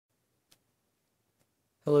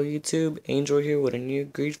Hello YouTube, Angel here with a new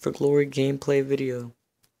Greed for Glory gameplay video.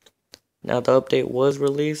 Now the update was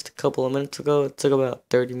released a couple of minutes ago. It took about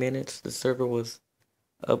 30 minutes. The server was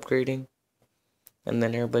upgrading and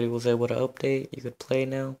then everybody was able to update. You could play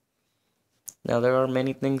now. Now there are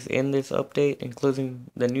many things in this update,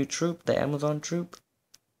 including the new troop, the Amazon troop.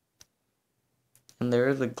 And there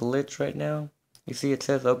is a glitch right now. You see it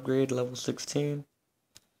says upgrade level 16.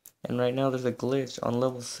 And right now there's a glitch. On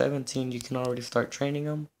level 17 you can already start training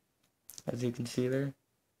them, as you can see there.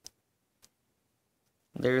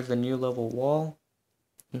 There's a new level wall.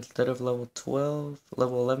 Instead of level 12,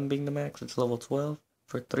 level 11 being the max, it's level 12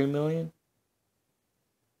 for 3 million.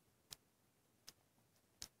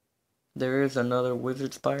 There is another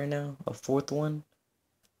wizard spire now, a fourth one,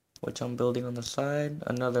 which I'm building on the side.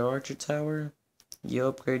 Another archer tower. You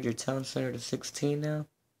upgrade your town center to 16 now.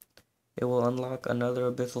 It will unlock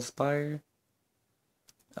another abyssal spire.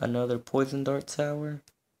 Another poison dart tower.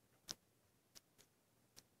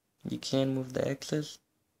 You can move the excess,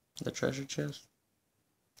 the treasure chest.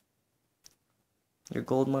 Your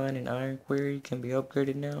gold mine and iron quarry can be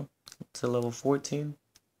upgraded now to level 14.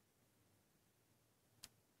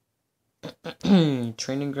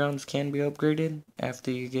 Training grounds can be upgraded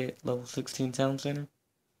after you get level 16 town center.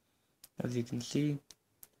 As you can see,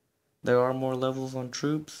 there are more levels on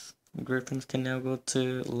troops. Griffins can now go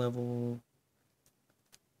to level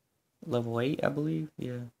 8, I believe.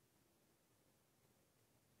 Yeah,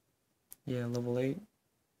 level 8.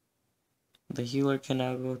 The healer can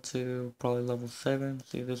now go to probably level 7.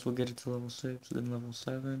 See, this will get it to level 6, then level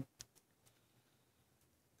 7.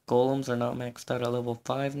 Golems are not maxed out at level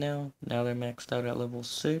 5 now. Now they're maxed out at level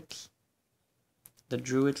 6. The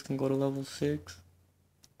druids can go to level 6.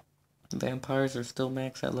 Vampires are still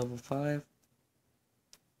maxed at level 5.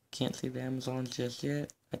 Can't see the Amazons just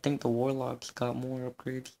yet. I think the warlocks got more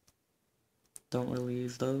upgrades. Don't really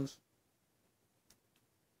use those.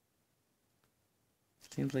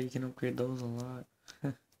 Seems like you can upgrade those a lot.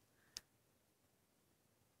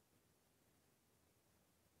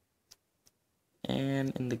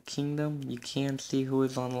 And in the kingdom, you can see who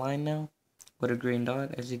is online now with a green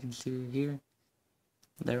dot, as you can see here.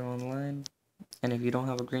 They're online. And if you don't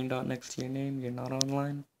have a green dot next to your name, you're not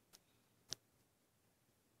online.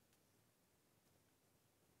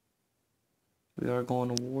 We are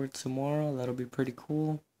going to war tomorrow. That'll be pretty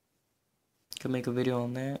cool. Could make a video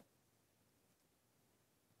on that.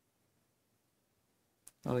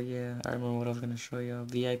 Oh yeah, I remember what I was going to show you.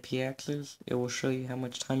 VIP access. It will show you how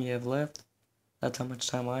much time you have left. That's how much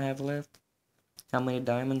time I have left. How many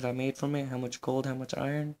diamonds I made from it. How much gold, how much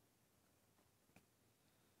iron.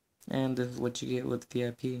 And this is what you get with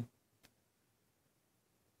VIP.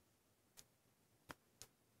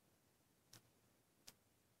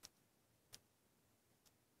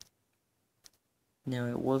 Now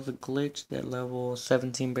it was a glitch that level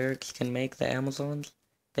 17 barracks can make the Amazons.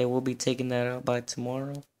 They will be taking that out by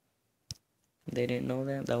tomorrow. They didn't know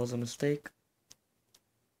that. That was a mistake.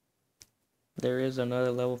 There is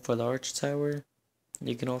another level for the Arch Tower.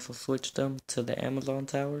 You can also switch them to the Amazon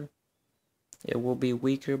Tower. It will be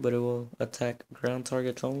weaker, but it will attack ground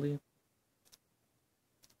targets only,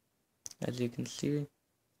 as you can see.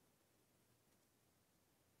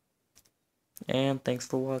 And thanks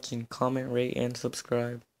for watching. Comment, rate, and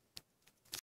subscribe.